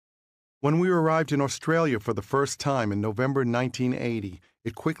When we arrived in Australia for the first time in November 1980,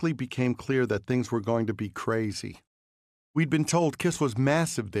 it quickly became clear that things were going to be crazy. We'd been told KISS was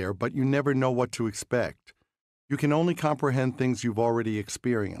massive there, but you never know what to expect. You can only comprehend things you've already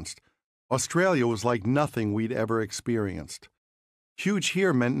experienced. Australia was like nothing we'd ever experienced. Huge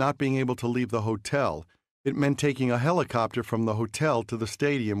here meant not being able to leave the hotel. It meant taking a helicopter from the hotel to the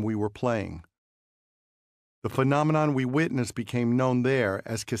stadium we were playing. The phenomenon we witnessed became known there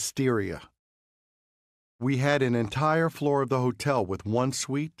as Kissteria. We had an entire floor of the hotel with one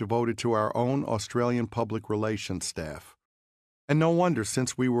suite devoted to our own Australian public relations staff. And no wonder,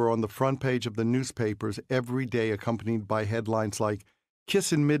 since we were on the front page of the newspapers every day, accompanied by headlines like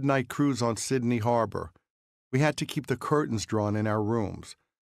 "Kiss and Midnight Cruise on Sydney Harbor." We had to keep the curtains drawn in our rooms.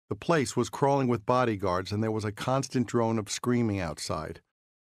 The place was crawling with bodyguards, and there was a constant drone of screaming outside.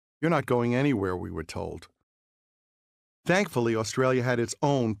 "You're not going anywhere," we were told. Thankfully, Australia had its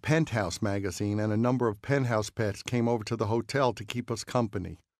own Penthouse magazine, and a number of Penthouse pets came over to the hotel to keep us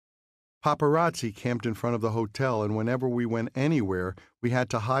company. Paparazzi camped in front of the hotel, and whenever we went anywhere, we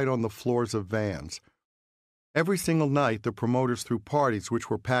had to hide on the floors of vans. Every single night, the promoters threw parties which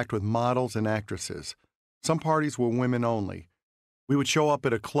were packed with models and actresses. Some parties were women only. We would show up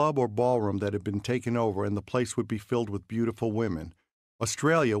at a club or ballroom that had been taken over, and the place would be filled with beautiful women.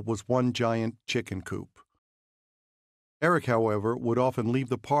 Australia was one giant chicken coop. Eric, however, would often leave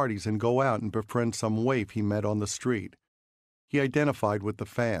the parties and go out and befriend some waif he met on the street. He identified with the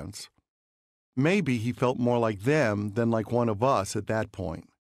fans. Maybe he felt more like them than like one of us at that point.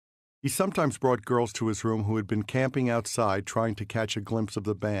 He sometimes brought girls to his room who had been camping outside trying to catch a glimpse of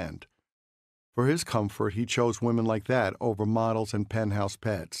the band. For his comfort, he chose women like that over models and penthouse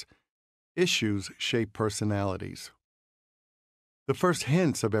pets. Issues shape personalities. The first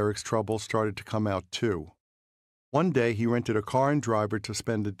hints of Eric's trouble started to come out, too. One day, he rented a car and driver to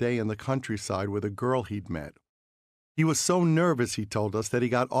spend a day in the countryside with a girl he'd met. He was so nervous, he told us, that he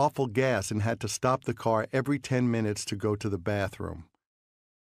got awful gas and had to stop the car every 10 minutes to go to the bathroom.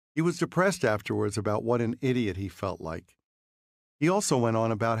 He was depressed afterwards about what an idiot he felt like. He also went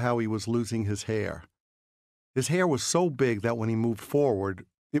on about how he was losing his hair. His hair was so big that when he moved forward,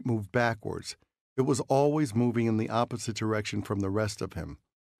 it moved backwards. It was always moving in the opposite direction from the rest of him.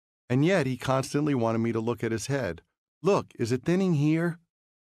 And yet he constantly wanted me to look at his head. "Look, is it thinning here?"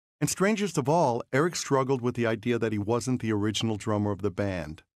 And strangest of all, Eric struggled with the idea that he wasn't the original drummer of the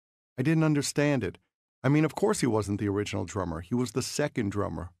band. I didn't understand it. I mean, of course he wasn't the original drummer. He was the second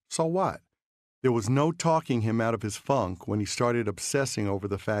drummer. So what? There was no talking him out of his funk when he started obsessing over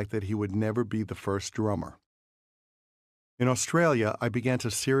the fact that he would never be the first drummer. In Australia, I began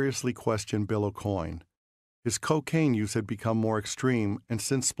to seriously question Bill Aucoin. His cocaine use had become more extreme, and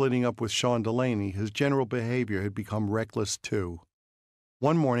since splitting up with Sean Delaney, his general behavior had become reckless too.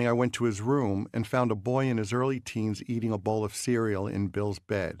 One morning I went to his room and found a boy in his early teens eating a bowl of cereal in Bill's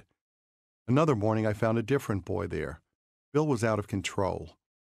bed. Another morning I found a different boy there. Bill was out of control.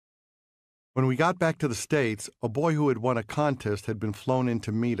 When we got back to the States, a boy who had won a contest had been flown in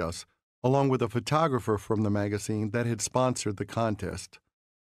to meet us, along with a photographer from the magazine that had sponsored the contest.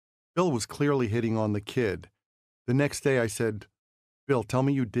 Bill was clearly hitting on the kid. The next day I said, "Bill, tell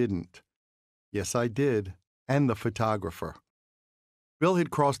me you didn't." "Yes, I did, and the photographer." Bill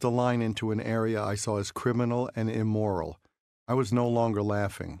had crossed a line into an area I saw as criminal and immoral. I was no longer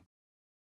laughing.